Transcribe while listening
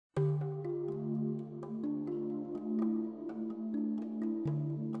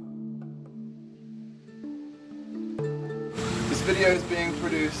video is being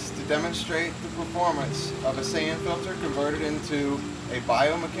produced to demonstrate the performance of a sand filter converted into a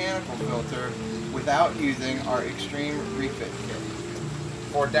biomechanical filter without using our Xtreme Refit Kit.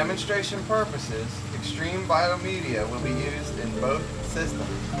 For demonstration purposes, Xtreme Biomedia will be used in both systems.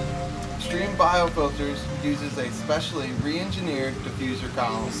 Xtreme BioFilters uses a specially re-engineered diffuser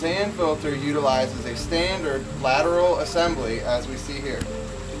column. The sand filter utilizes a standard lateral assembly as we see here.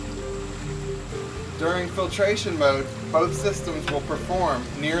 During filtration mode, both systems will perform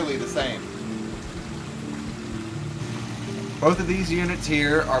nearly the same. Both of these units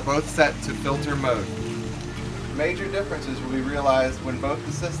here are both set to filter mode. Major differences will be realized when both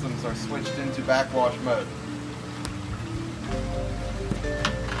the systems are switched into backwash mode.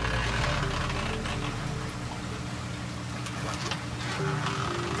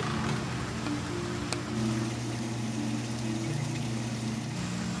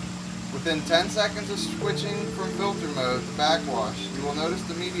 Within 10 seconds of switching from filter mode to backwash, you will notice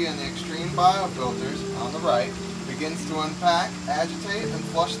the media in the Xtreme BioFilters on the right begins to unpack, agitate, and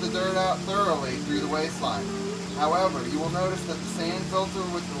flush the dirt out thoroughly through the waistline. However, you will notice that the sand filter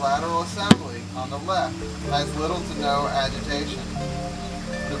with the lateral assembly on the left has little to no agitation.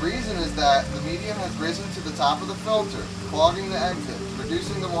 The reason is that the medium has risen to the top of the filter, clogging the exit,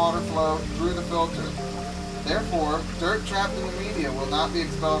 reducing the water flow through the filter. Therefore, dirt trapped in the media will not be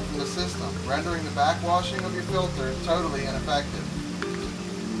expelled from the system, rendering the backwashing of your filter totally ineffective.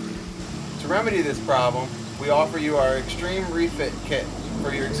 To remedy this problem, we offer you our Xtreme Refit Kit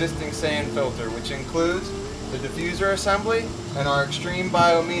for your existing sand filter, which includes the diffuser assembly and our Xtreme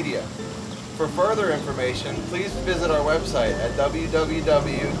Biomedia. For further information, please visit our website at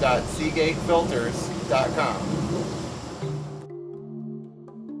www.seagatefilters.com.